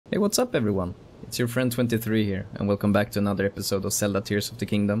Hey, what's up everyone? It's your friend 23 here, and welcome back to another episode of Zelda Tears of the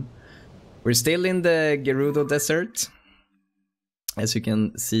Kingdom. We're still in the Gerudo Desert, as you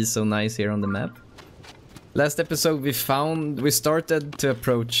can see so nice here on the map. Last episode we started to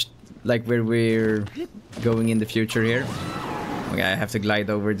approach like where we're going in the future here. Okay, I have to glide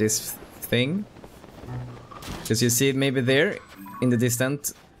over this thing. Because you see maybe there, in the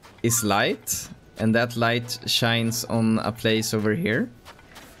distance, is light, and that light shines on a place over here.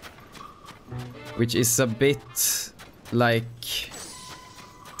 Which is a bit like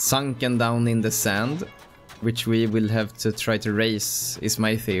sunken down in the sand, which we will have to try to raise, is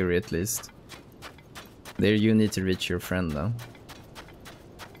my theory at least. There you need to reach your friend though.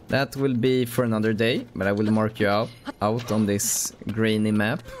 That will be for another day, but I will mark you out on this grainy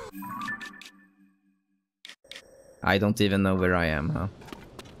map. I don't even know where I am, huh?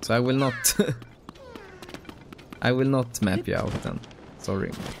 So I will not I will not map you out then.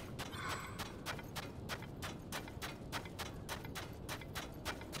 Sorry.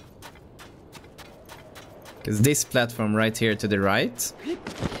 Because this platform right here to the right,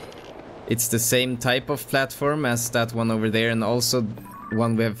 it's the same type of platform as that one over there, and also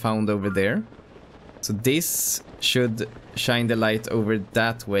one we have found over there. So this should shine the light over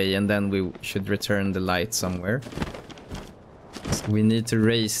that way, and then we should return the light somewhere. So we need to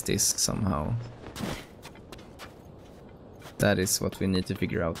raise this somehow. That is what we need to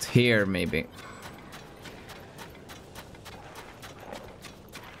figure out. Here, maybe.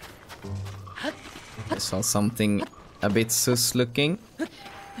 I saw something a bit sus looking.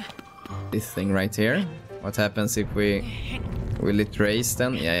 This thing right here. What happens if we... Will it raise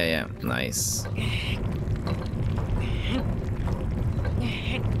then? Yeah. Nice.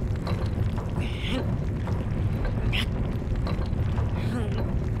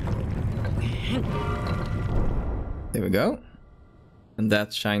 There we go. And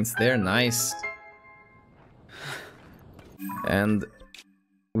that shines there. Nice. And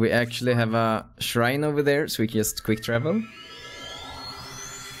we actually have a shrine over there, so we can just quick travel.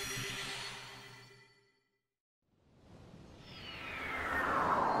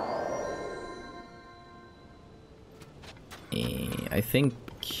 I think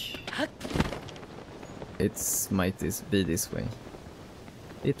it might be this way.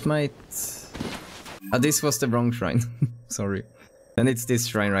 It might... Ah, this was the wrong shrine. Sorry. Then it's this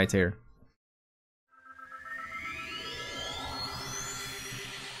shrine right here.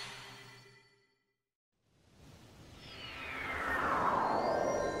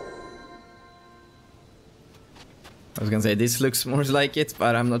 I was gonna say, this looks more like it,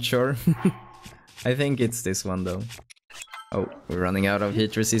 but I'm not sure. I think it's this one though. Oh, we're running out of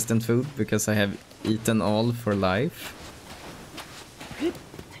heat-resistant food because I have eaten all for life.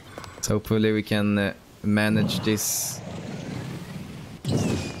 So hopefully we can manage this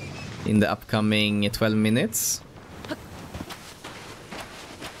in the upcoming 12 minutes.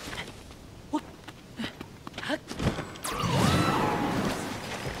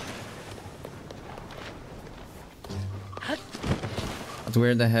 But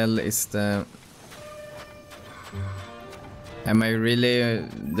where the hell is the... Am I really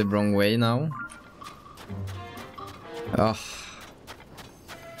the wrong way now? Oh,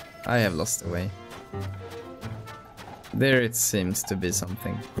 I have lost the way. There it seems to be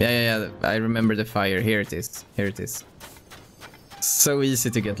something. Yeah, I remember the fire. Here it is. Here it is. So easy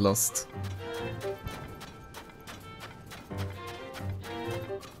to get lost.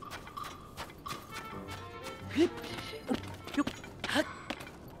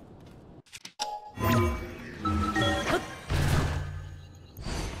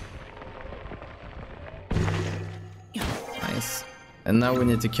 And now we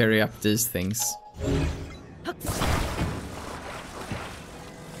need to carry up these things.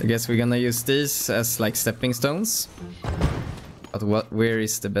 I guess we're gonna use these as like stepping stones. But where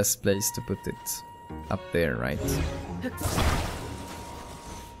is the best place to put it? Up there, right?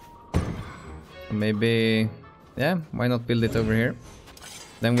 Maybe... Yeah, why not build it over here?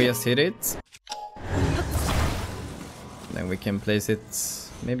 Then we just hit it. Then we can place it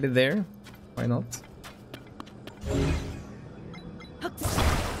maybe there. Why not?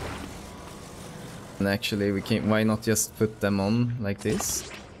 And actually we can, why not just put them on like this?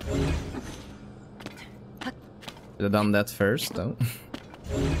 Should have done that first though.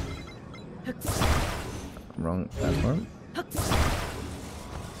 Wrong platform.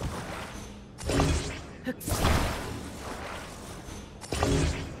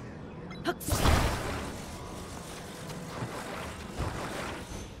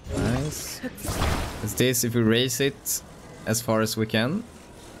 Nice. It's this, if we raise it as far as we can,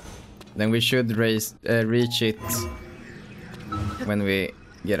 then we should reach it when we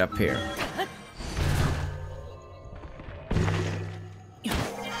get up here.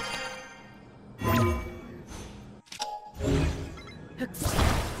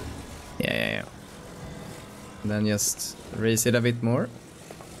 Yeah. Then just raise it a bit more.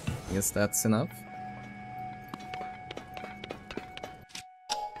 I guess that's enough.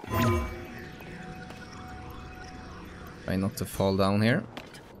 Try not to fall down here.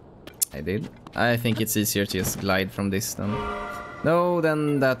 I did. I think it's easier to just glide from this then. No,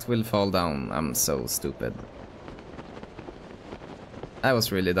 then that will fall down. I'm so stupid. That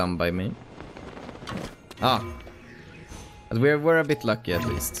was really dumb by me. Ah. But we're a bit lucky at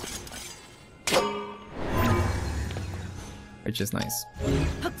least. Which is nice.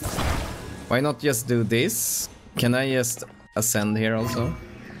 Why not just do this? Can I just ascend here also?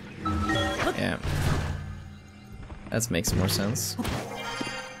 Yeah. That makes more sense.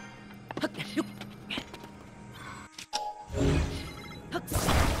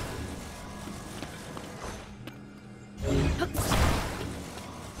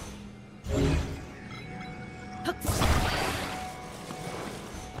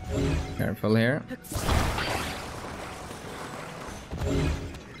 Careful here.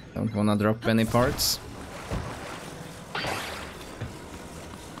 Don't wanna drop any parts.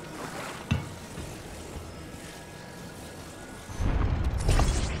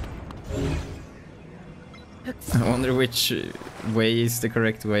 I wonder which way is the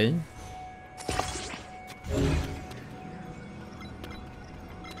correct way.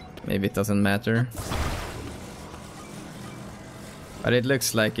 Maybe it doesn't matter. But it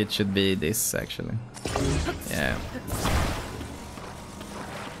looks like it should be this actually. Yeah.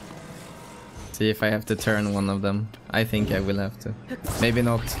 See if I have to turn one of them. I think I will have to. Maybe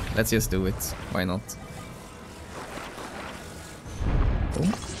not. Let's just do it. Why not?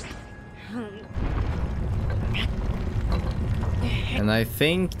 Oh. And I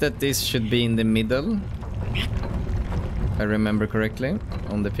think that this should be in the middle. If I remember correctly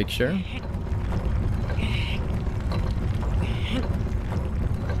on the picture.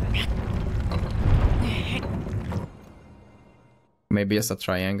 Maybe just a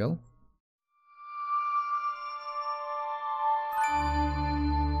triangle.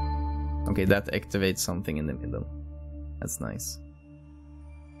 Okay, that activates something in the middle. That's nice.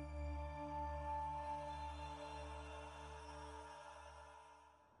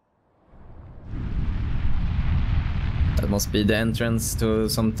 That must be the entrance to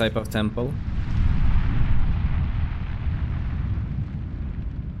some type of temple.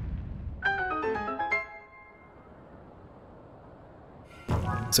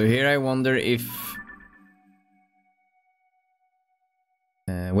 So here I wonder if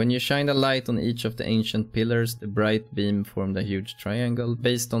when you shine a light on each of the ancient pillars, the bright beam formed a huge triangle.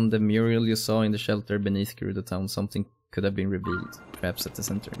 Based on the mural you saw in the shelter beneath Gerudo Town, something could have been revealed. Perhaps at the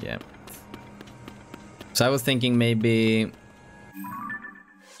center, yeah. So I was thinking maybe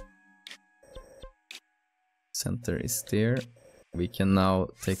center is there. We can now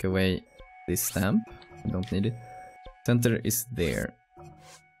take away this stamp. We don't need it. Center is there.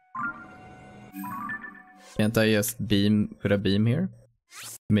 Can't I just put a beam here?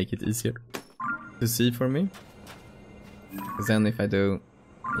 Make it easier to see for me. Because then if I do...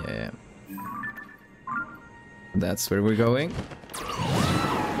 Yeah. That's where we're going.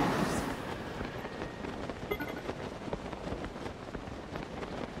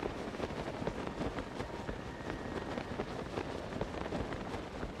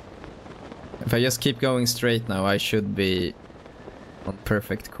 If I just keep going straight now, I should be on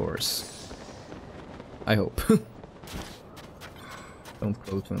perfect course. I hope. Don't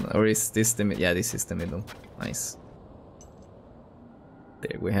quote me. Or is this the middle? Yeah, this is the middle. Nice.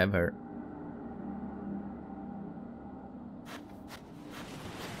 There we have her.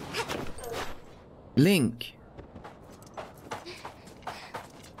 Link!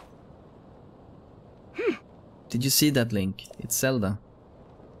 Did you see that, Link? It's Zelda.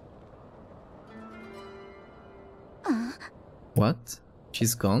 What?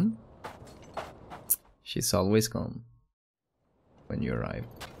 She's gone? She's always gone. When you arrive.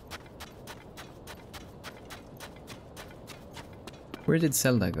 Where did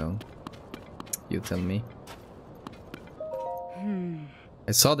Zelda go? You tell me.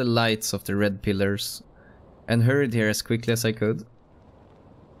 I saw the lights of the red pillars and hurried here as quickly as I could.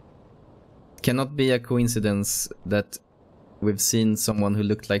 It cannot be a coincidence that we've seen someone who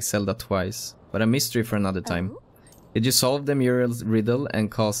looked like Zelda twice, but a mystery for another time. Did you solve the mural's riddle and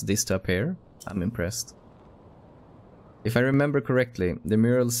cause this to appear? I'm impressed. If I remember correctly, the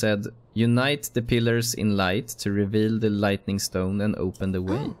mural said, "Unite the pillars in light to reveal the lightning stone and open the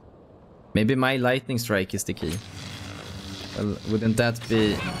way." Maybe my lightning strike is the key. Well, wouldn't that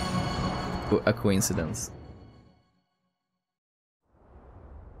be a coincidence?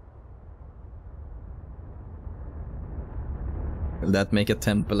 Will that make a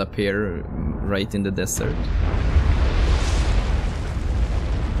temple appear right in the desert?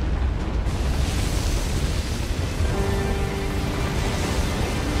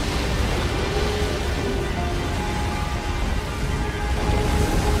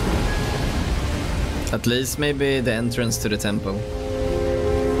 At least maybe the entrance to the temple.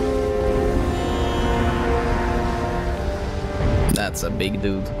 That's a big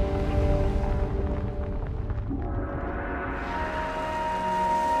dude.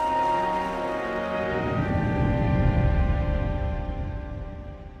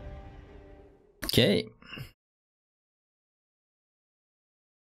 Okay.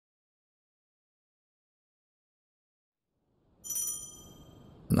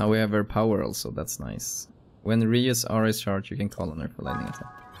 Now we have her power also, that's nice. When Ryu's aura is charged, you can call on her for lightning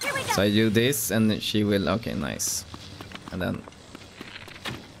attack. So I do this and she will... Okay, nice. And then...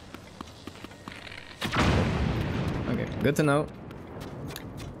 Okay, good to know.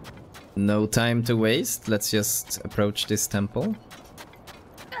 No time to waste, let's just approach this temple.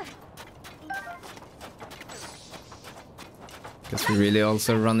 Because we're really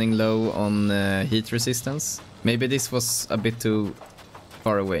also running low on heat resistance. Maybe this was a bit too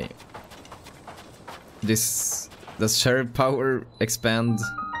far away. Does Sheriff power expand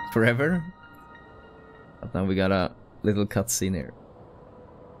forever? But now we got a little cutscene here.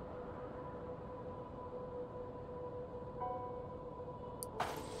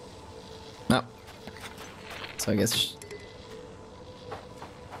 No. So I guess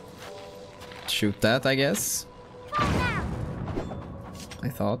shoot that, I guess. I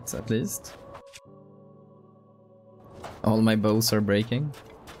thought, at least. All my bows are breaking.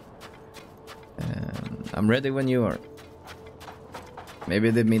 I'm ready when you are. Maybe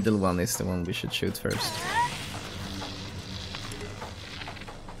the middle one is the one we should shoot first.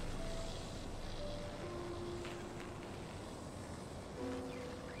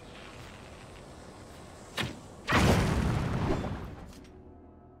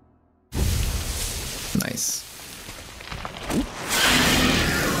 Nice.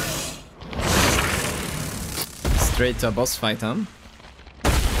 Straight to a boss fight, huh?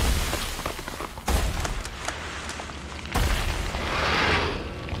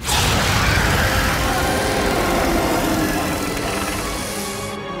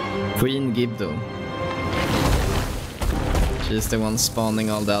 Queen Gibdo. She's the one spawning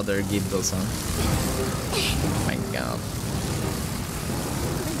all the other Gibdos, huh? Oh my god.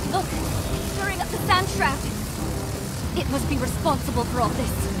 Look! Stirring up the sand trap! It must be responsible for all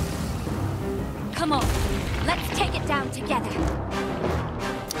this. Come on, let's take it down together.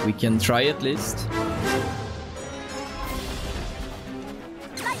 We can try at least.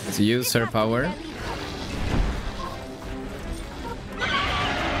 To use her power.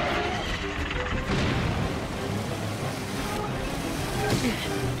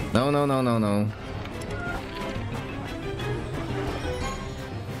 No, no, no, no, no.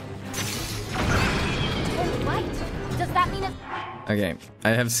 Does that mean it's... Okay, I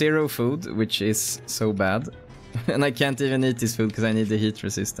have 0 food, which is so bad. And I can't even eat this food because I need the heat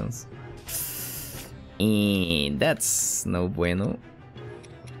resistance. That's no bueno.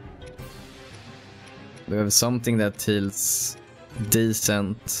 We have something that heals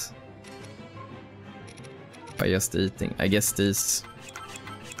decent by just eating. I guess this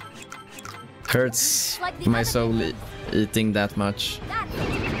hurts my soul eating that much.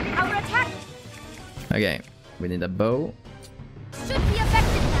 Our attack Okay, we need a bow. should be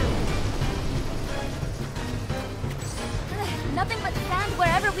effective now. Nothing but sand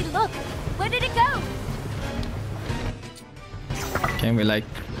wherever we look. Where did it go? Can we like...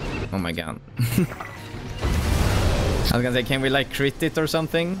 Oh my god. I was gonna say, can we like crit it or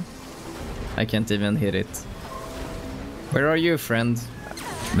something? I can't even hit it. Where are you, friend?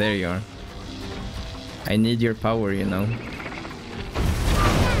 There you are. I need your power, you know.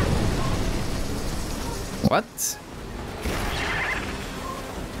 What?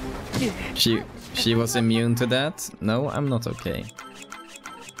 She was immune to that? No, I'm not okay.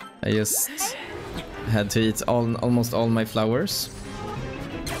 I just had to eat almost all my flowers.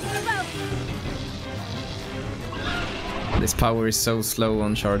 This power is so slow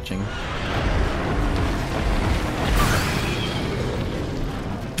on charging.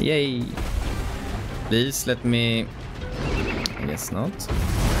 Yay! Please let me... I guess not.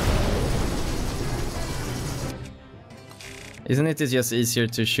 Isn't it just easier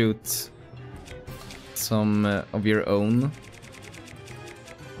to shoot some of your own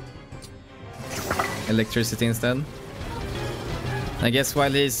electricity instead? I guess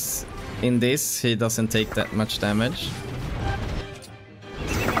while he's in this, he doesn't take that much damage.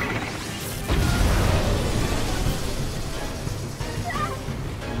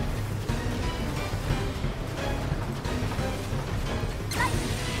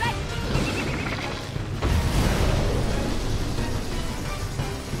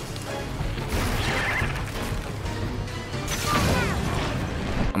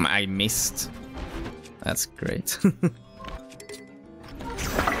 I missed. That's great.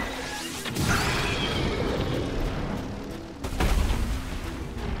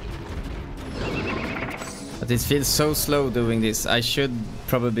 But it feels so slow doing this. I should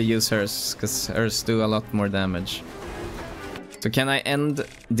probably use hers, because hers do a lot more damage. So can I end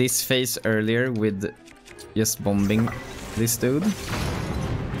this phase earlier with just bombing this dude?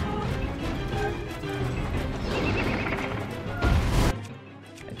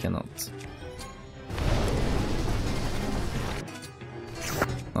 I cannot.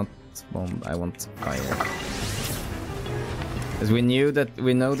 Not bomb, I want fire. Because we know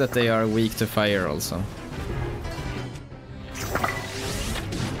that they are weak to fire also.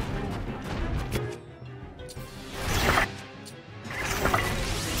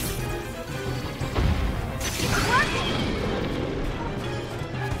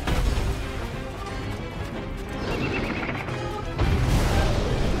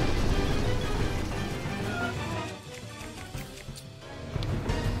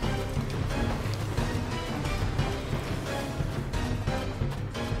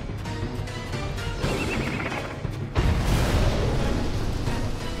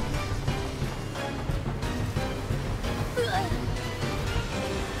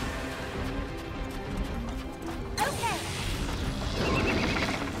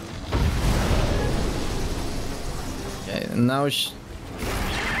 Now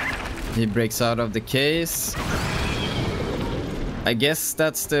he breaks out of the case. I guess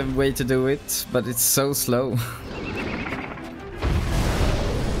that's the way to do it, but it's so slow.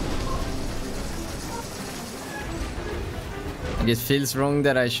 It feels wrong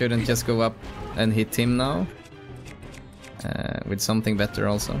that I shouldn't just go up and hit him now. With something better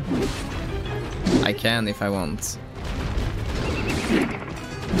also. I can if I want.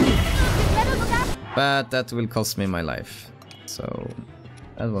 But that will cost me my life. So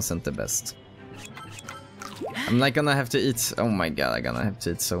that wasn't the best. I'm like gonna have to eat. Oh my god, I'm gonna have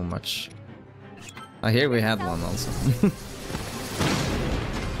to eat so much. Oh, here we had one also.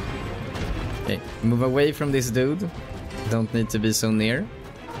 Okay, move away from this dude. Don't need to be so near.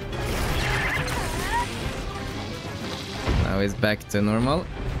 Now he's back to normal.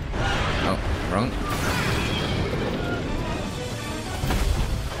 Oh, wrong.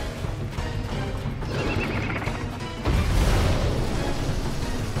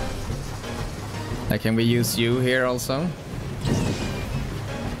 Can we use you here also?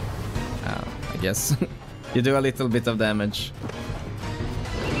 Oh, I guess. You do a little bit of damage.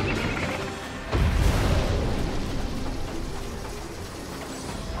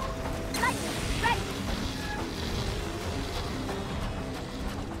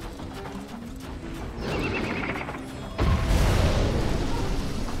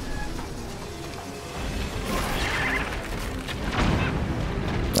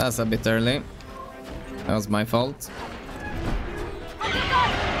 That's a bit early. That was my fault.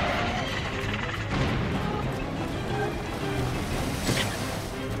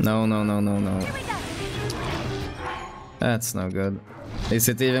 No, no, no, no, no. That's no good. Is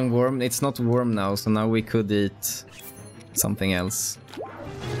it even warm? It's not warm now, so now we could eat something else.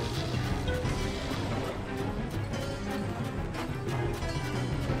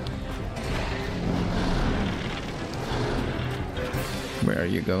 Where are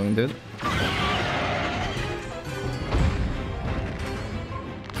you going, dude?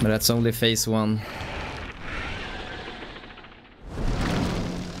 But that's only phase 1.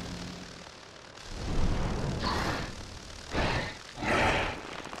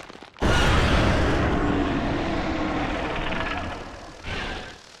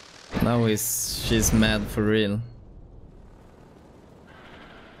 Now she's mad for real.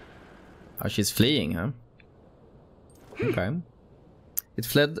 Oh, she's fleeing, huh? Okay. It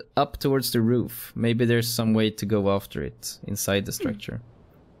fled up towards the roof. Maybe there's some way to go after it inside the structure.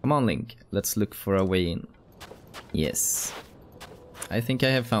 Come on, Link. Let's look for a way in. Yes. I think I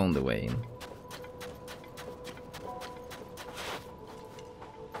have found a way in.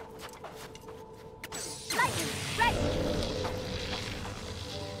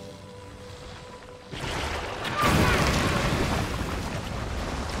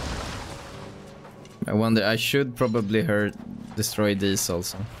 I wonder, I should probably destroy these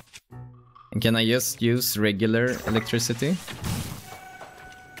also. And can I just use regular electricity?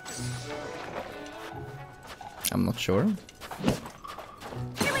 I'm not sure.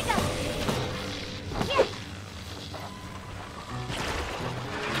 Here we go. Here.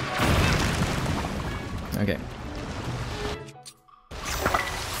 Okay.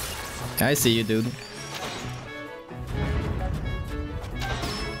 I see you, dude.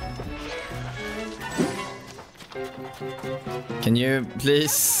 Can you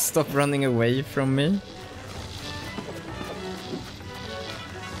please stop running away from me?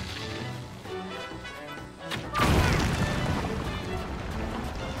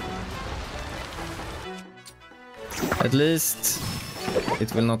 At least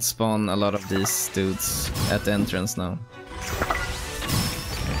it will not spawn a lot of these dudes at the entrance now.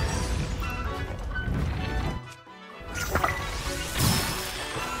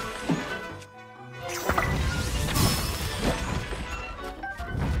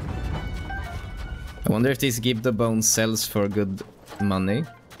 I wonder if these Give the Bones sells for good money,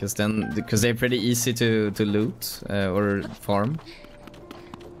 because they're pretty easy to loot or farm.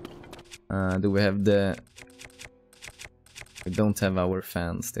 Do we have the? We don't have our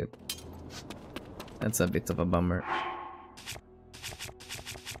fan still. That's a bit of a bummer.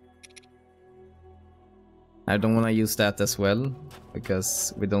 I don't want to use that as well,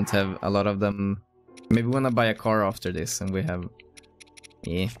 because we don't have a lot of them. Maybe we want to buy a car after this, and we have...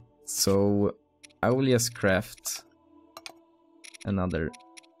 Yeah. So I will just craft another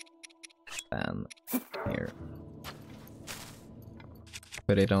fan here.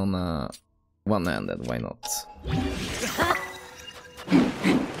 Put it on a one-handed, why not?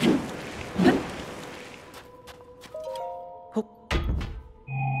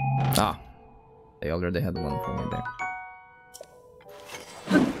 Ah, they already had one for me there.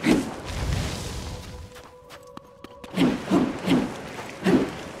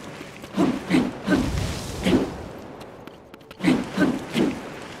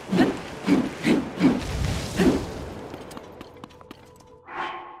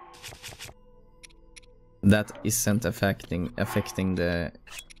 That isn't affecting the...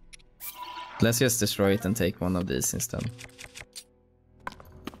 Let's just destroy it and take one of these instead.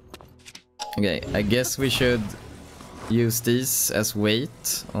 Okay, I guess we should use these as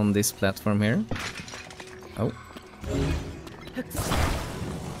weight on this platform here. Oh.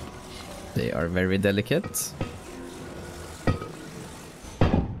 They are very delicate.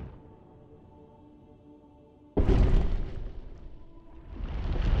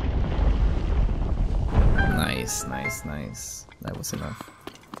 Nice, nice, nice. That was enough.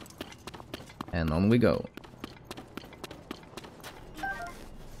 And on we go.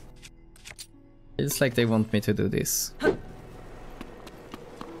 Feels like they want me to do this.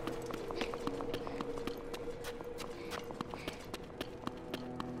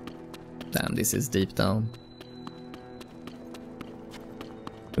 Damn, this is deep down.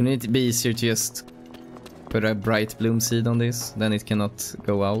 Wouldn't it be easier to just put a bright bloom seed on this? Then it cannot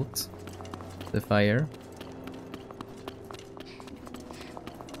go out, the fire.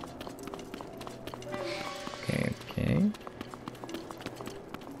 Okay.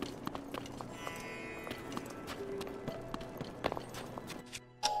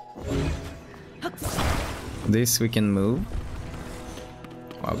 This we can move.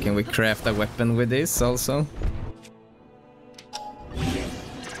 Wow, can we craft a weapon with this also?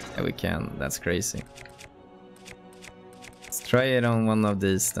 Yeah, we can. That's crazy. Let's try it on one of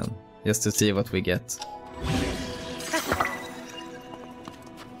these then, just to see what we get.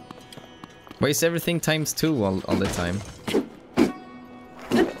 Why is everything ×2 all the time?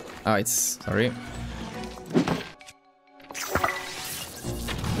 Oh, it's... sorry.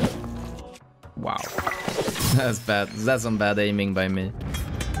 Wow. That's bad. That's some bad aiming by me.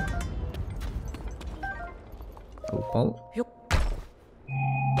 Opal.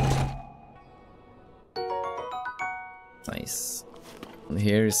 Nice. And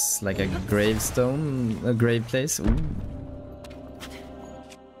here's like a gravestone, a grave place. Ooh.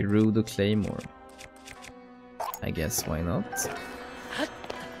 Hyrule Claymore. I guess, why not?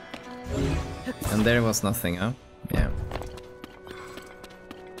 And there was nothing, huh? Yeah.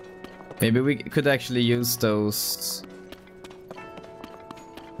 Maybe we could actually use those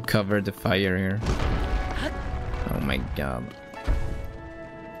to cover the fire here. Oh my god.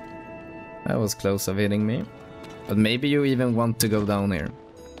 That was close of hitting me. But maybe you even want to go down here.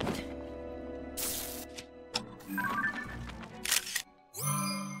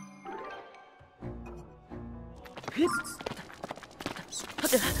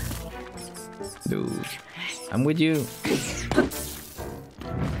 Dude, I'm with you.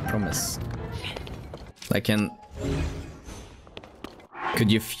 Promise. I can...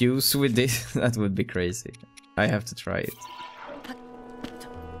 Could you fuse with this? That would be crazy. I have to try it.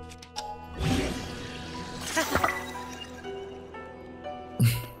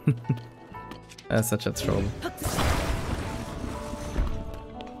 That's such a troll.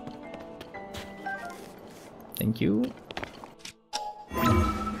 Thank you.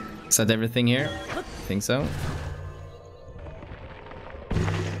 Is that everything here? I think so.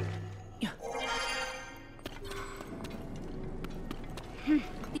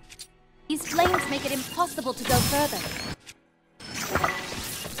 These flames make it impossible to go further.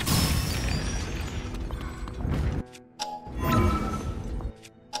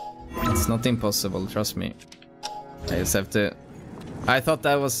 It's not impossible, trust me. I just have to... I thought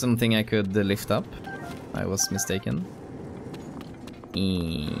that was something I could lift up. I was mistaken.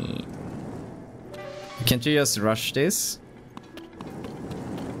 Can't you just rush this?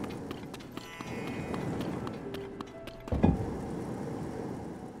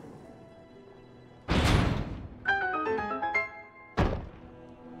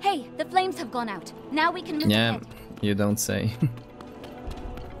 Hey, the flames have gone out. Now we can move ahead. You don't say.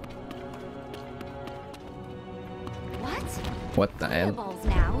 What? What the hell? Fireballs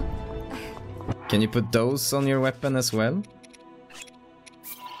now. Can you put those on your weapon as well?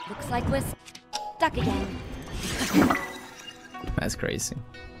 Looks like we're stuck again. That's crazy.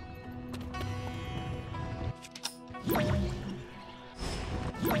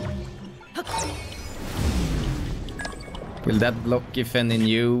 Will that block if any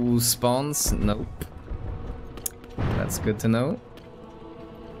new spawns? Nope. That's good to know.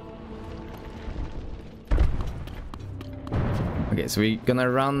 Okay, so we're gonna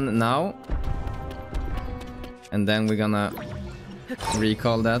run now. And then we're gonna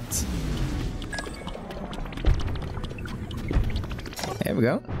recall that. There we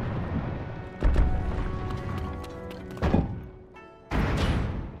go.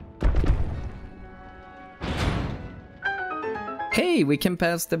 Hey, we can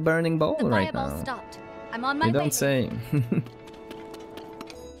pass the burning ball right now. Stopped. I'm on my way. You don't say.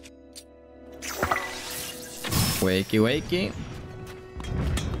 Wakey, wakey.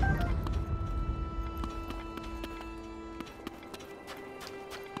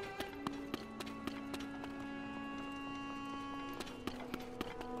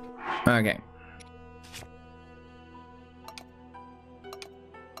 Okay.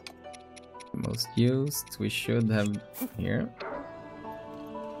 Most used, we should have here.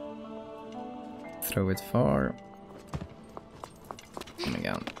 Throw it far. Oh my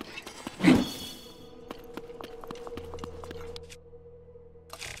god.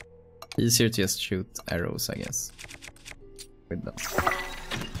 Easier to just shoot arrows, I guess. With them.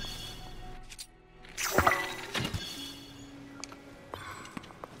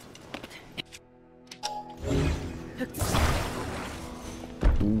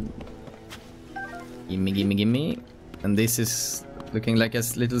 Ooh. Gimme, gimme, gimme. And this is looking like a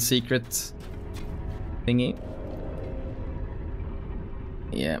little secret thingy.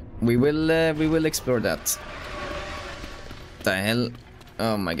 Yeah, we will explore that. The hell?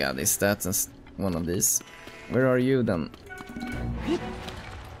 Oh my god, is that one of these? Where are you then?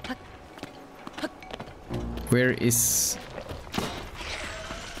 Where is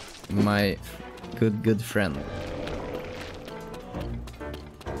my good friend?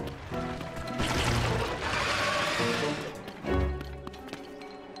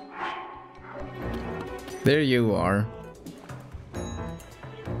 There you are.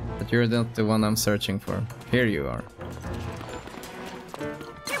 But you're not the one I'm searching for. Here you are.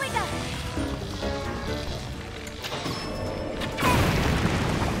 Here we go.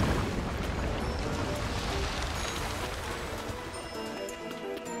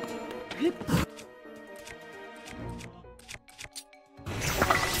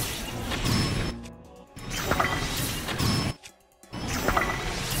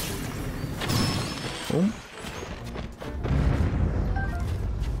 Boom.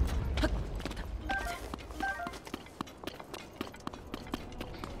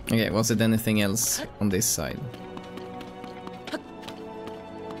 Okay, was it anything else on this side?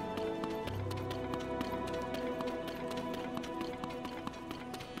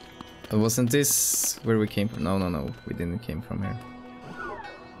 Wasn't this where we came from? No, we didn't came from here.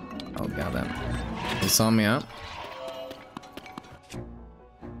 Oh goddamn. You saw me, huh?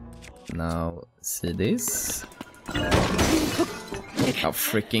 Now, see this? Oh,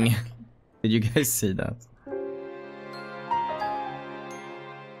 freaking... Did you guys see that?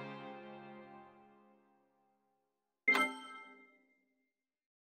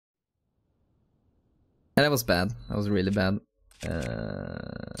 That was bad. That was really bad.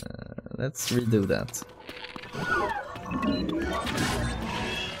 Let's redo that.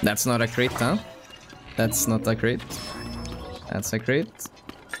 That's not a crit, huh? That's not a crit. That's a crit.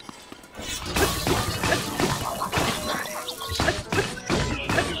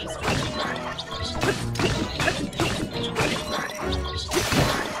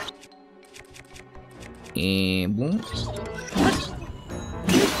 Boom.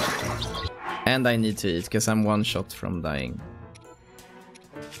 And I need to eat, because I'm one shot from dying.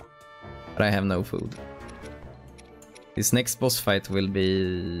 But I have no food. This next boss fight will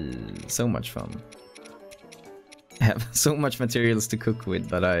be so much fun. I have so much materials to cook with,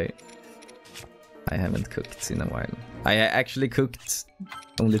 but I haven't cooked in a while. I actually cooked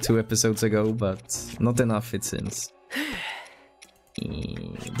only 2 episodes ago, but not enough it seems.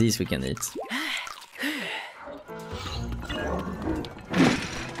 These we can eat.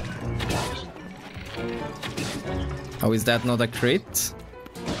 Oh, is that not a crit?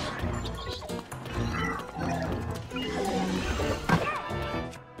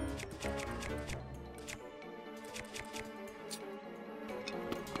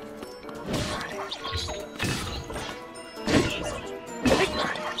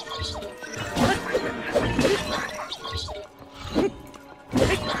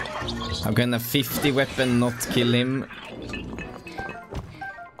 How can a 50 weapon not kill him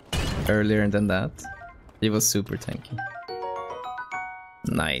earlier than that? He was super tanky.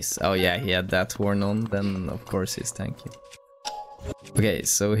 Nice. Oh yeah, he had that horn on, then of course he's tanky. Okay,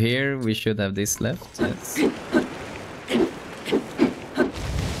 so here we should have this left. Yes.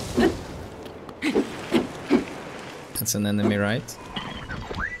 That's an enemy, right?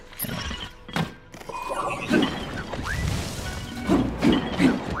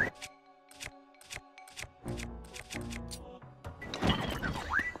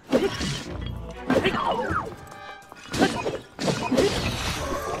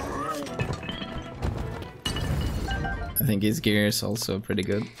 I think his gear is also pretty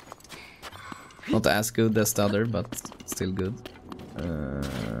good. Not as good as the other, but still good.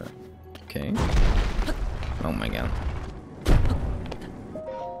 Okay. Oh my god.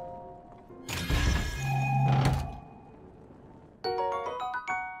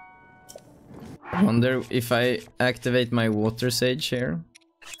 I wonder if I activate my water sage here.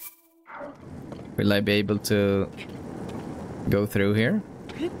 Will I be able to go through here?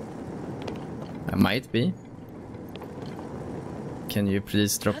 I might be. Can you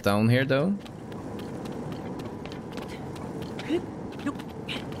please drop down here though?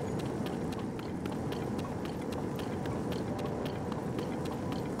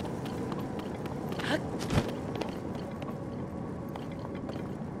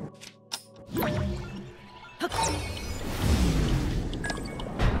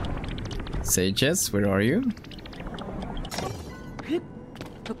 Sages, where are you?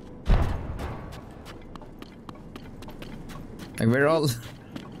 Like,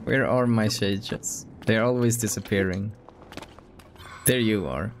 where are my sages? They're always disappearing. There you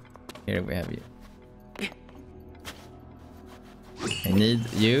are. Here we have you. I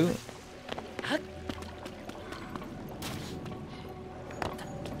need you.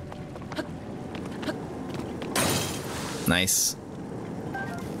 Nice.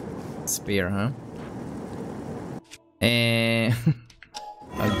 Spear, huh?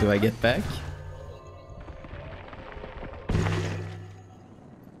 How do I get back?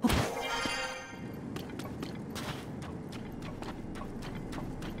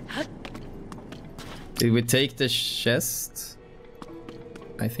 Did we take the chest?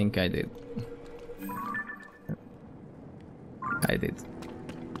 I think I did. I did.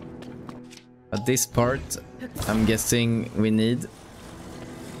 But this part, I'm guessing we need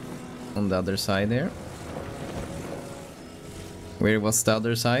on the other side here. Where was the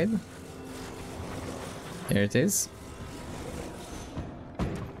other side? Here it is.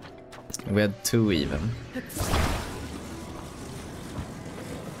 We had 2 even.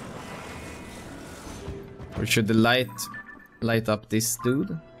 Or should the light up this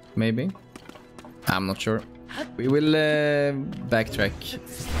dude? Maybe? I'm not sure. We will backtrack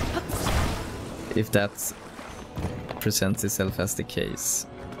if that presents itself as the case.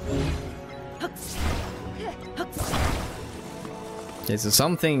 Okay, so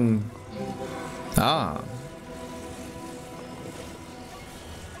something... Ah.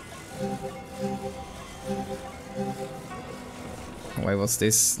 Why was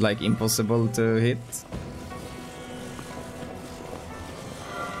this like impossible to hit?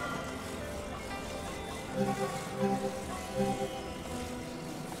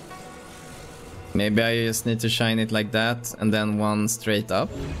 Maybe I just need to shine it like that and then one straight up.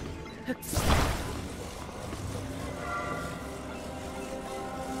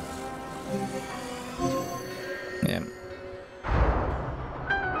 Yeah.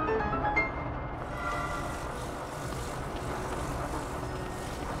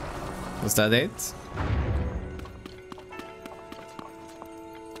 Was that it?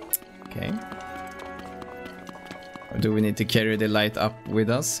 Okay. Or do we need to carry the light up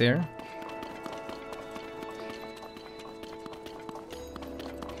with us here?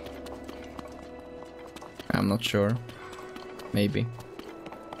 I'm not sure. Maybe.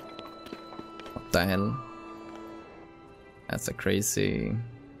 What the hell? That's a crazy...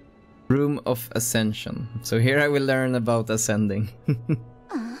 Room of Ascension. So here I will learn about ascending.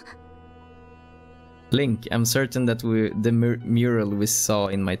 Link, I'm certain that the mural we saw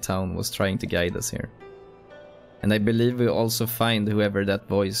in my town was trying to guide us here. And I believe we'll also find whoever that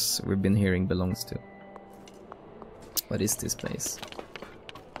voice we've been hearing belongs to. What is this place?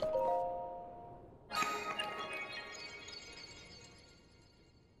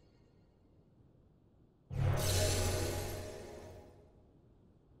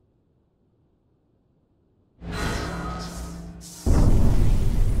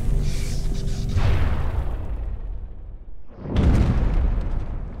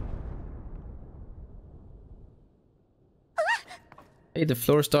 Hey, the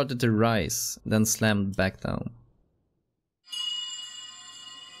floor started to rise, then slammed back down.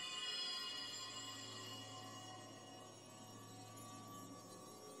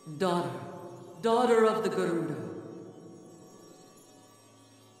 Daughter of the Gerudo.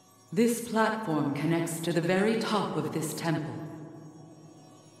 This platform connects to the very top of this temple.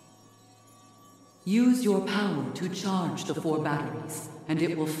 Use your power to charge the 4 batteries, and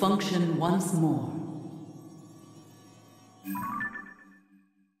it will function once more.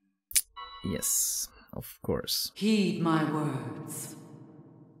 Yes, of course. Heed my words.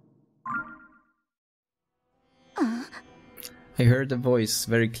 I heard the voice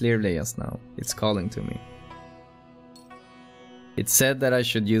very clearly just now. It's calling to me. It said that I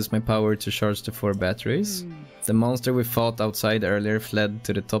should use my power to charge the 4 batteries. The monster we fought outside earlier fled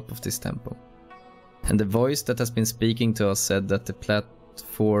to the top of this temple. And the voice that has been speaking to us said that the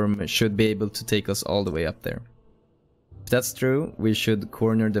platform should be able to take us all the way up there. If that's true, we should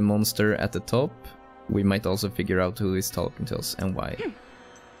corner the monster at the top. We might also figure out who is talking to us and why.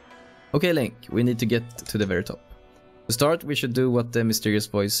 Okay, Link, we need to get to the very top. To start, we should do what the mysterious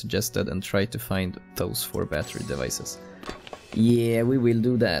voice suggested and try to find those 4 battery devices. Yeah, we will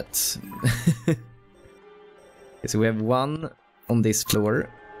do that. Okay, so we have 1 on this floor,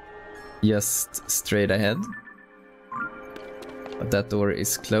 just straight ahead. But that door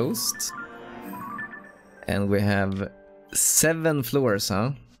is closed. And we have 7 floors,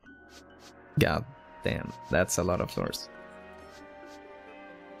 huh? God damn, that's a lot of floors.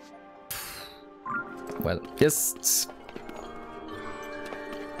 Well, just...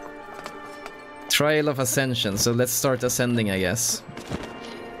 Trial of Ascension, so let's start ascending, I guess.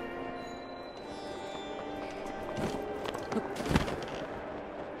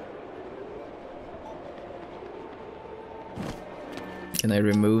 Can I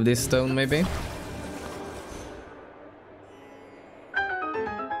remove this stone, maybe?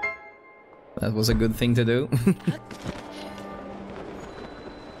 That was a good thing to do.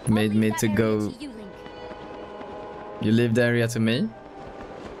 Made me to go... You leave the area to me?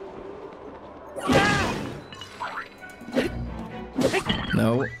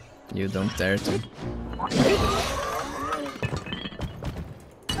 No, you don't dare to.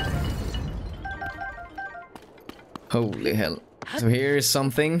 Holy hell. So here is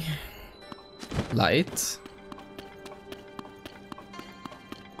something. Light.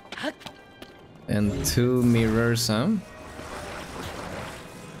 And 2 mirrors, huh?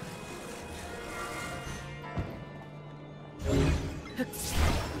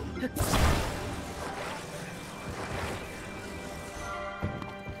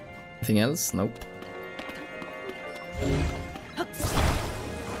 Anything else? Nope.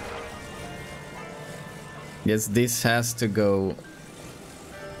 Guess this has to go.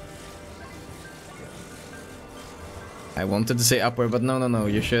 I wanted to say upward, but no,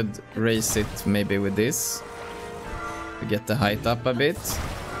 you should raise it maybe with this to get the height up a bit.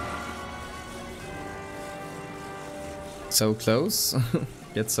 So close,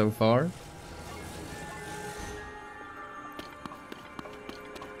 get so far.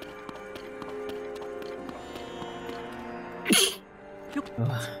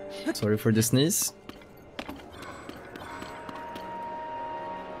 Sorry for the sneeze.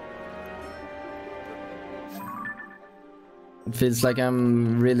 It feels like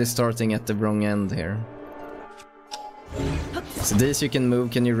I'm really starting at the wrong end here. So these you can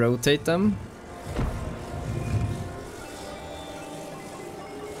move, can you rotate them?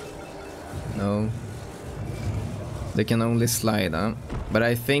 No. They can only slide, huh? But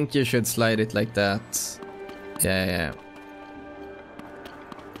I think you should slide it like that. Yeah.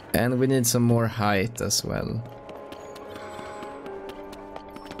 And we need some more height as well.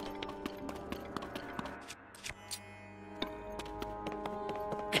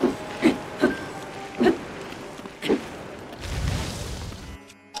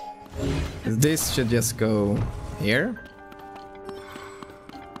 This should just go here.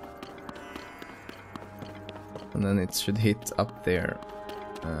 And then it should hit up there.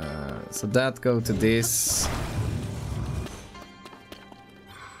 So that go to this.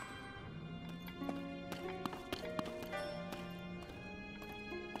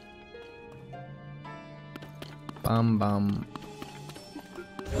 Bam bam.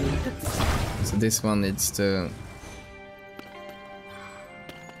 So this one needs to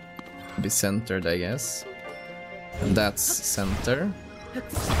be centered, I guess. And that's center.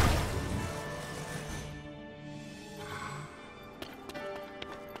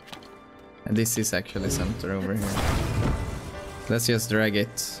 And this is actually center over here. Let's just drag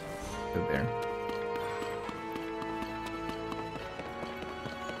it to there.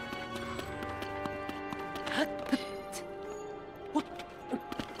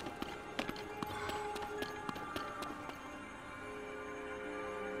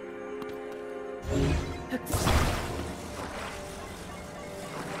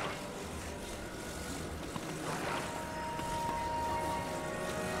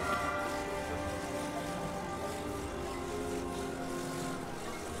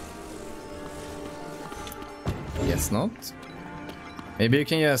 Guess not. Maybe you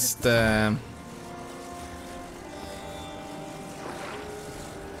can just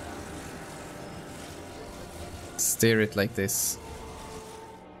steer it like this.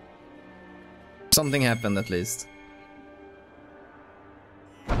 Something happened at least.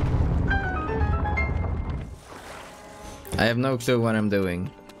 I have no clue what I'm doing,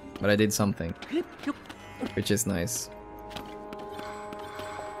 but I did something, which is nice.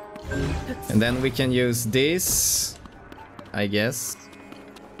 And then we can use this, I guess,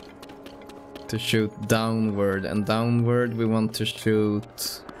 to shoot downward. And downward we want to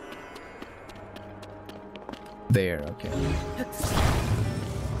shoot there, okay.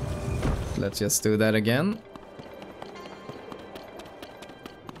 Let's just do that again.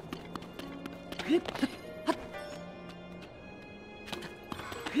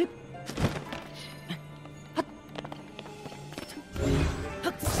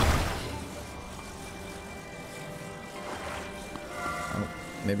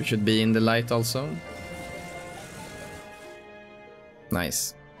 Maybe should be in the light also.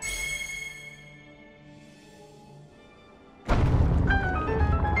 Nice.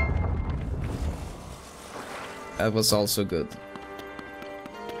 That was also good.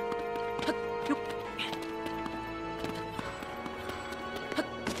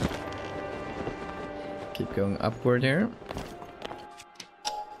 Keep going upward here.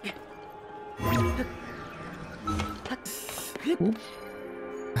 Oop.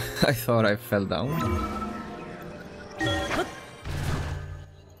 I thought I fell down.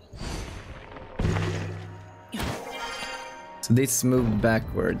 So this moved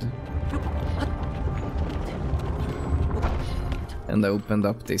backward. And opened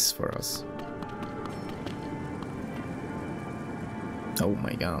up this for us. Oh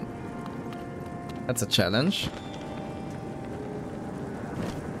my god. That's a challenge.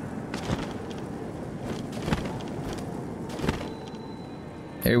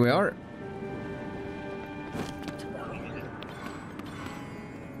 Here we are.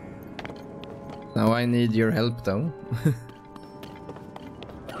 Now I need your help though.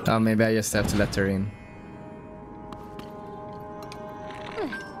 Oh, maybe I just have to let her in.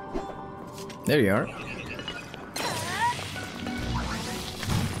 There you are.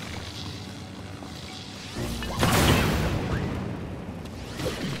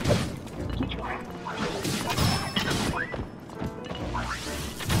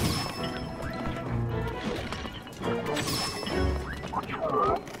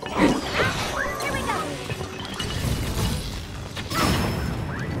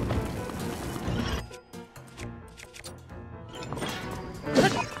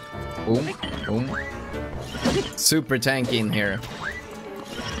 Boom, boom. Super tanky in here,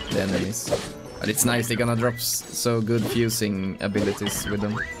 the enemies. But it's nice, they're gonna drop so good fusing abilities with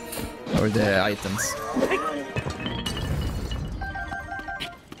them. Or the items.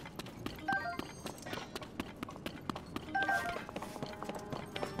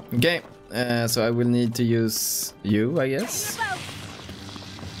 Okay, so I will need to use you, I guess,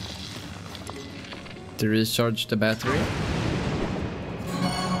 to recharge the battery.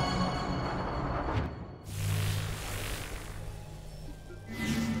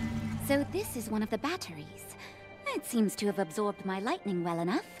 So this is one of the batteries. It seems to have absorbed my lightning well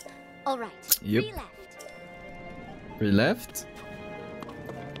enough. All right, yep. 3 left. 3 left.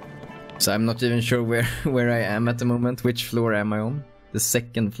 So I'm not even sure where I am at the moment. Which floor am I on? The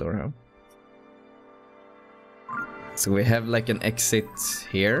 2nd floor, huh? So we have like an exit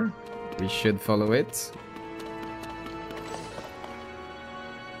here. We should follow it.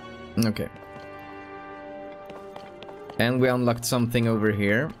 Okay. And we unlocked something over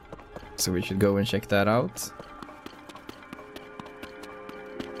here. So we should go and check that out.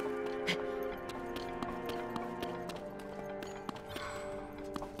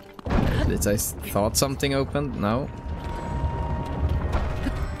 At least I thought something opened. No.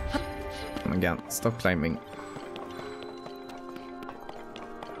 Again, stop climbing.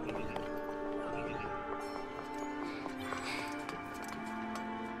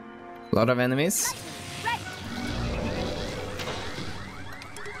 A lot of enemies.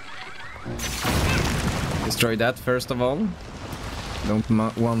 Destroy that first of all. Don't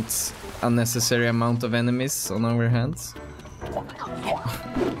want unnecessary amount of enemies on our hands.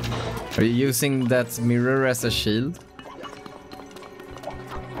 Are you using that mirror as a shield?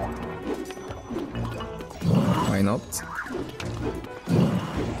 Why not?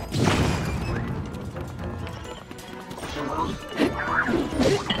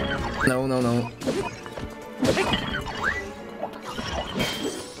 No, no, no.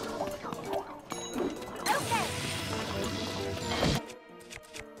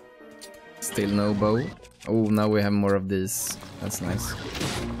 Still no bow. Oh, now we have more of these. That's nice.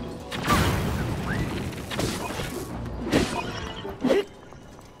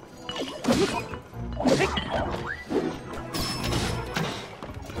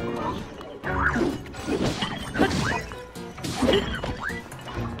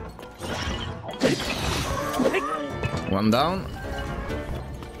 One down.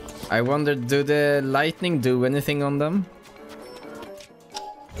 I wonder, do the lightning do anything on them?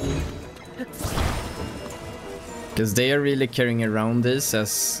 Because they are really carrying around this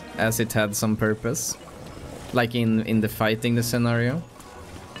as it had some purpose. Like in the fighting the scenario.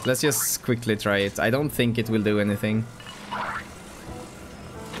 Let's just quickly try it. I don't think it will do anything.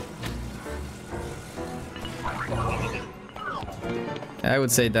 I would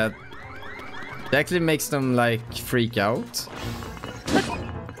say that it actually makes them like freak out.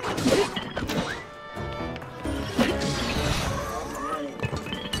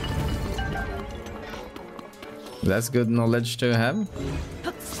 That's good knowledge to have.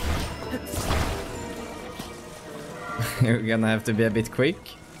 You're gonna have to be a bit quick.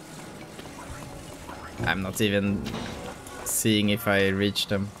 I'm not even seeing if I reach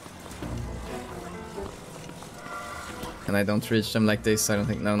them. And I don't reach them like this, I don't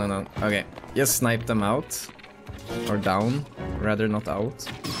think. No, no, no. Okay, just snipe them out. Or down, rather not out.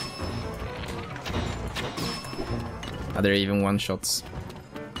 Are there even one-shots?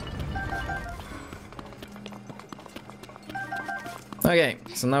 Okay,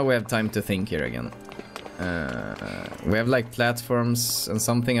 so now we have time to think here again. We have like platforms and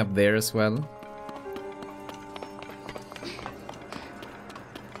something up there as well.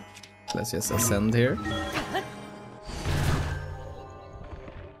 Let's just ascend here.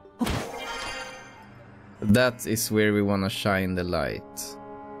 That is where we want to shine the light.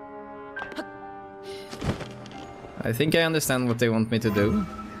 I think I understand what they want me to do.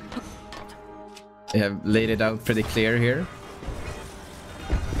 They have laid it out pretty clear here.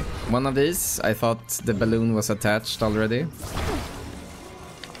 One of these, I thought the balloon was attached already.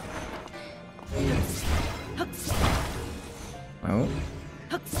 Oh.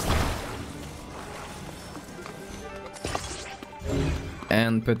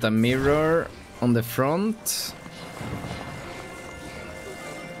 And put a mirror on the front.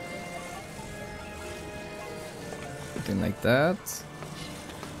 Something like that.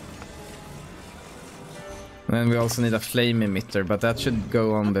 And then we also need a flame emitter, but that should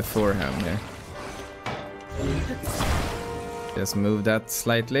go on beforehand here. Just move that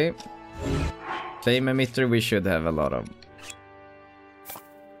slightly. Flame emitter we should have a lot of.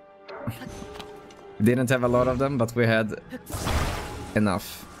 We didn't have a lot of them, but we had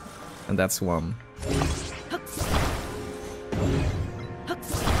enough. And that's one.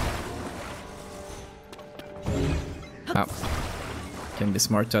 Oh. Can be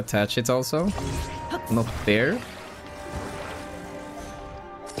smart to attach it also. Not there.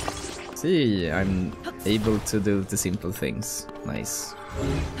 See, I'm able to do the simple things. Nice.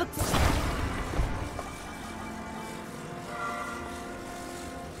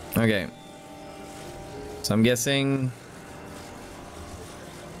 Okay. So I'm guessing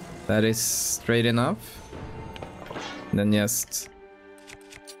that is straight enough. Then just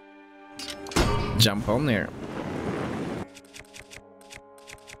jump on here.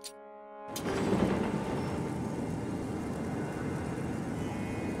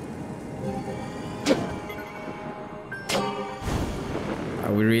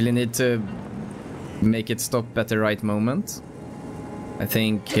 We really need to make it stop at the right moment. I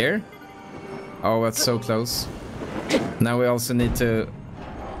think here. Oh, that's so close. Now we also need to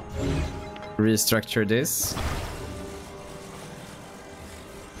restructure this.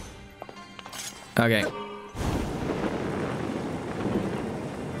 Okay.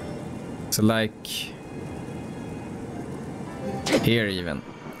 So like here even.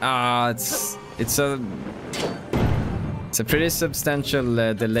 It's a pretty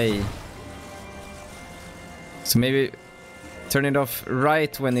substantial delay. So maybe turn it off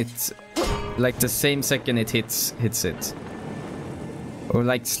right when it's like the same second it hits it. Or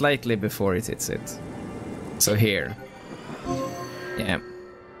like slightly before it hits it. So here. Yeah.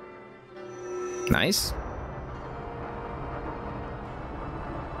 Nice.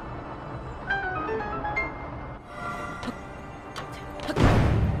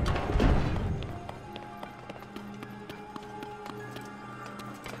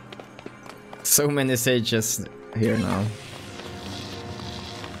 So many sages here now.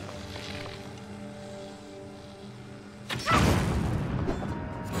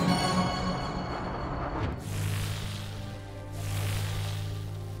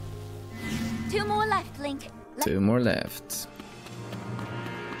 Two more left, Link. Two more left.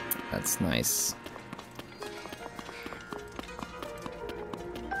 That's nice.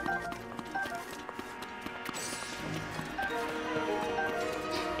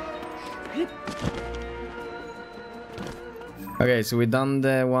 Okay, so we done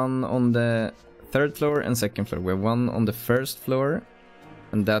the one on the third floor and second floor. We have one on the first floor,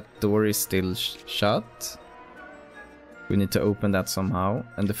 and that door is still shut. We need to open that somehow.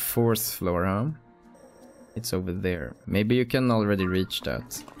 And the fourth floor, huh? It's over there. Maybe you can already reach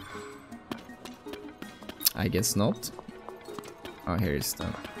that. I guess not. Oh, here is the...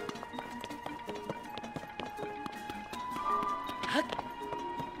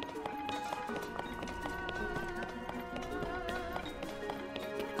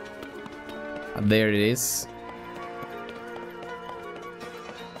 There it is.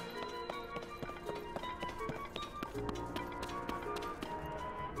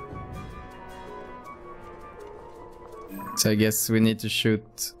 So I guess we need to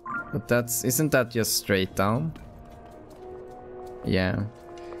shoot, but isn't that just straight down? Yeah.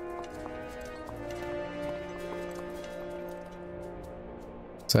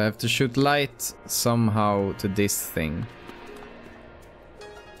 So I have to shoot light somehow to this thing.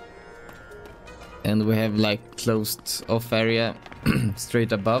 And we have like closed off area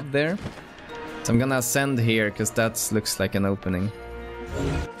straight above there. So I'm gonna ascend here because that looks like an opening.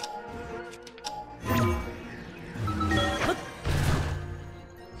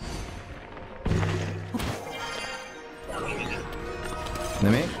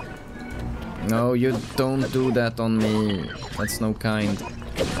 Enemy? No, you don't do that on me. That's no kind.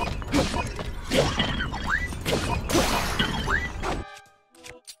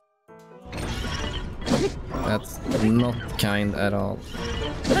 That's not kind at all.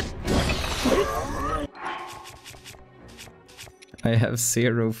 I have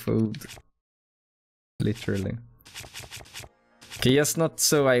 0 food. Literally. Okay, just not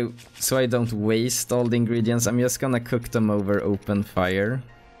so I don't waste all the ingredients. I'm just gonna cook them over open fire.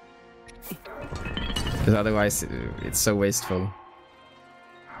 Because otherwise it's so wasteful.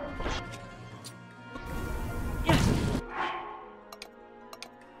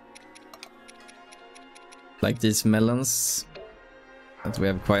 Like these melons that we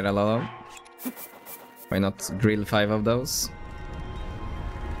have quite a lot of. Why not grill 5 of those?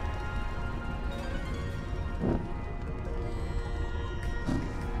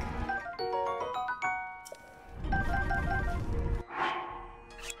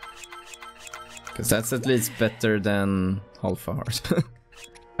 Because that's at least better than half a heart.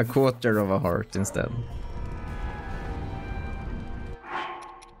 A quarter of a heart instead.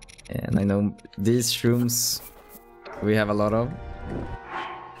 And I know these shrooms we have a lot of.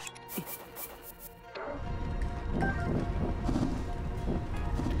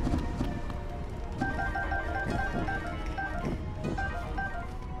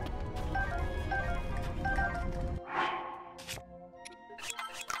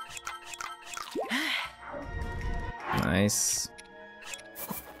 Nice.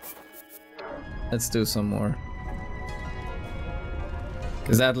 Let's do some more.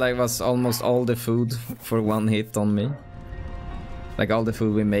 Cause that like was almost all the food for one hit on me. Like all the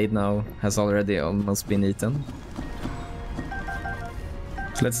food we made now has already almost been eaten.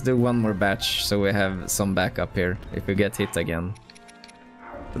 So let's do one more batch so we have some backup here if we get hit again.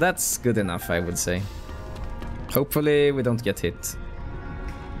 But that's good enough, I would say. Hopefully we don't get hit.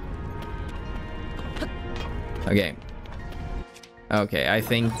 Okay. Okay, I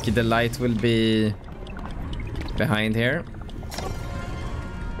think the light will be behind here.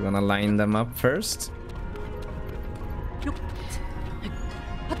 We're gonna line them up first.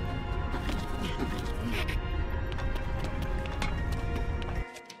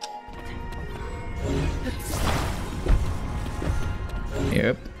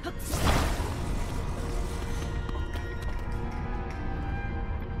 Yep.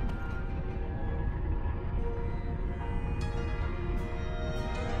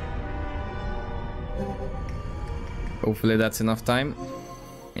 Hopefully that's enough time.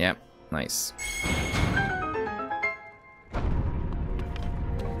 Yeah, nice.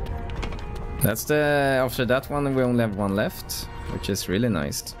 That's the... After that one, we only have one left, which is really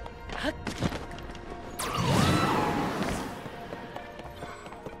nice.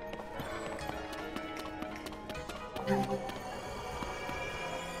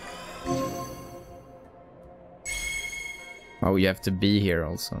 Oh, you have to be here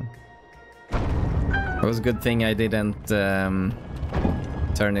also. It was a good thing I didn't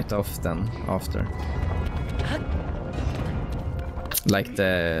turn it off then after. Like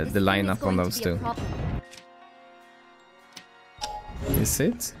the lineup on those two. Is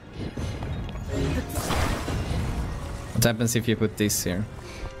it? What happens if you put this here?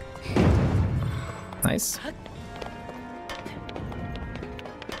 Nice.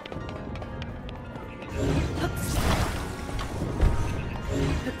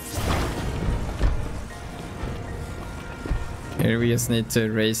 Here we just need to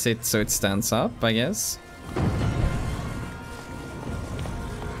raise it so it stands up, I guess.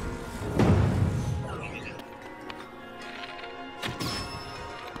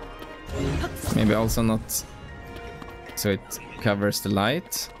 Maybe also not so it covers the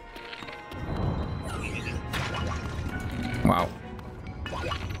light. Wow.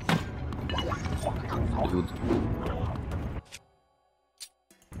 Good.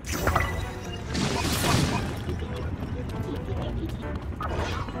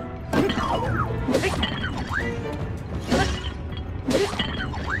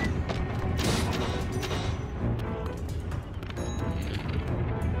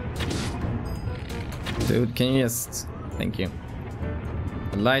 Dude, can you just... Thank you.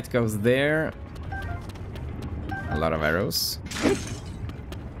 The light goes there. A lot of arrows.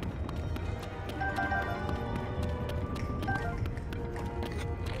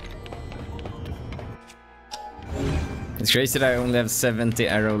 It's crazy that I only have 70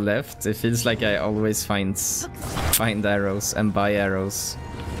 arrow left. It feels like I always find arrows and buy arrows.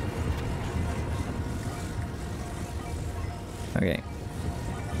 Okay.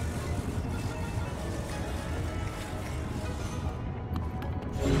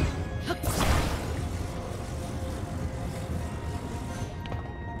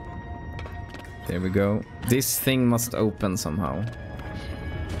 There we go. This thing must open somehow.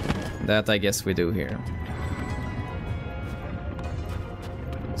 That I guess we do here.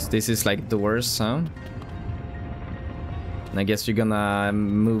 So this is like doors, huh? And I guess you're gonna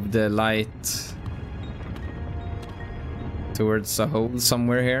move the light towards a hole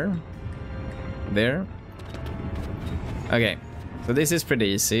somewhere here. There. Okay. So this is pretty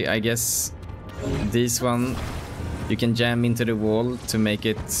easy. I guess this one you can jam into the wall to make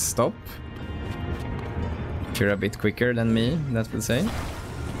it stop. You're a bit quicker than me, that would say.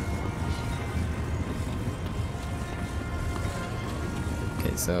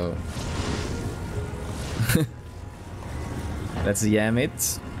 Okay, so let's jam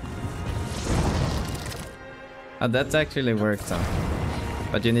it. Ah, that actually worked, huh?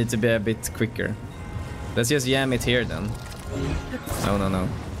 But you need to be a bit quicker. Let's just jam it here then. No, no, no.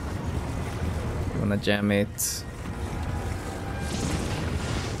 I'm gonna jam it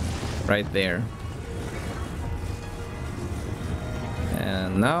right there.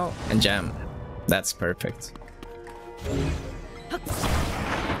 And now, and jam. That's perfect.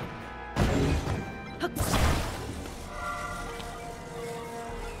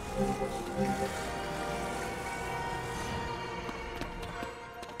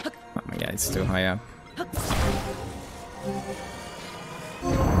 Oh my god, it's too high up.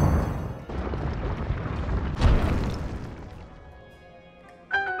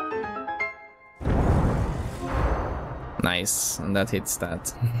 Nice, and that hits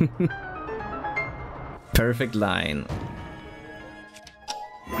that. Perfect line.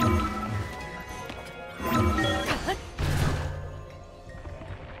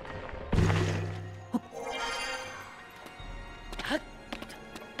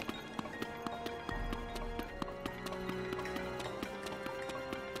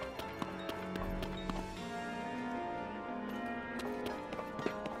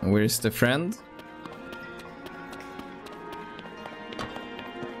 Where's the friend?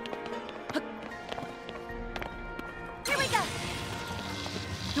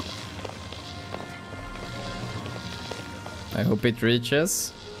 I hope it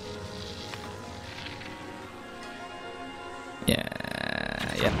reaches. Yeah.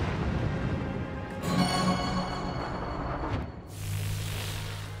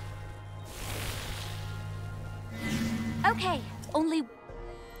 Okay, only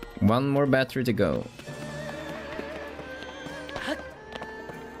one more battery to go.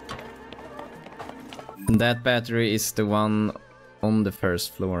 And that battery is the one on the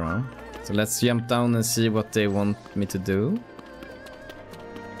first floor, huh? So let's jump down and see what they want me to do.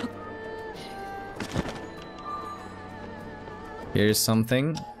 Here's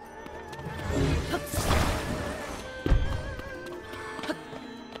something.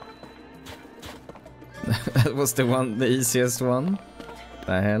 That was the easiest one.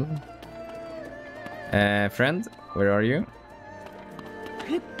 The hell? Friend, where are you?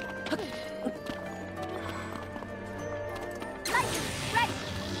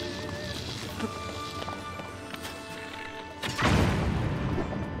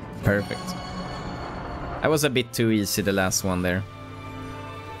 Perfect. That was a bit too easy, the last one there.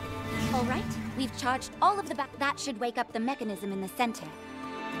 all right. We've charged all of the that should wake up the mechanism in the center.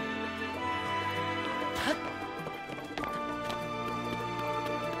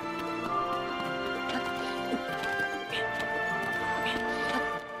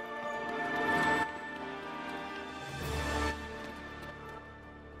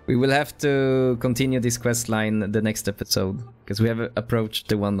 We will have to continue this quest line the next episode, because we have approached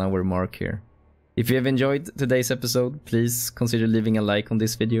the 1 hour mark here. If you have enjoyed today's episode, please consider leaving a like on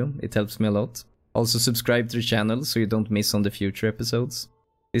this video, it helps me a lot. Also subscribe to the channel so you don't miss on the future episodes.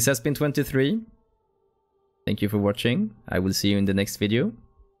 This has been 23. Thank you for watching, I will see you in the next video.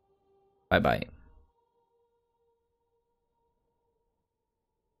 Bye bye.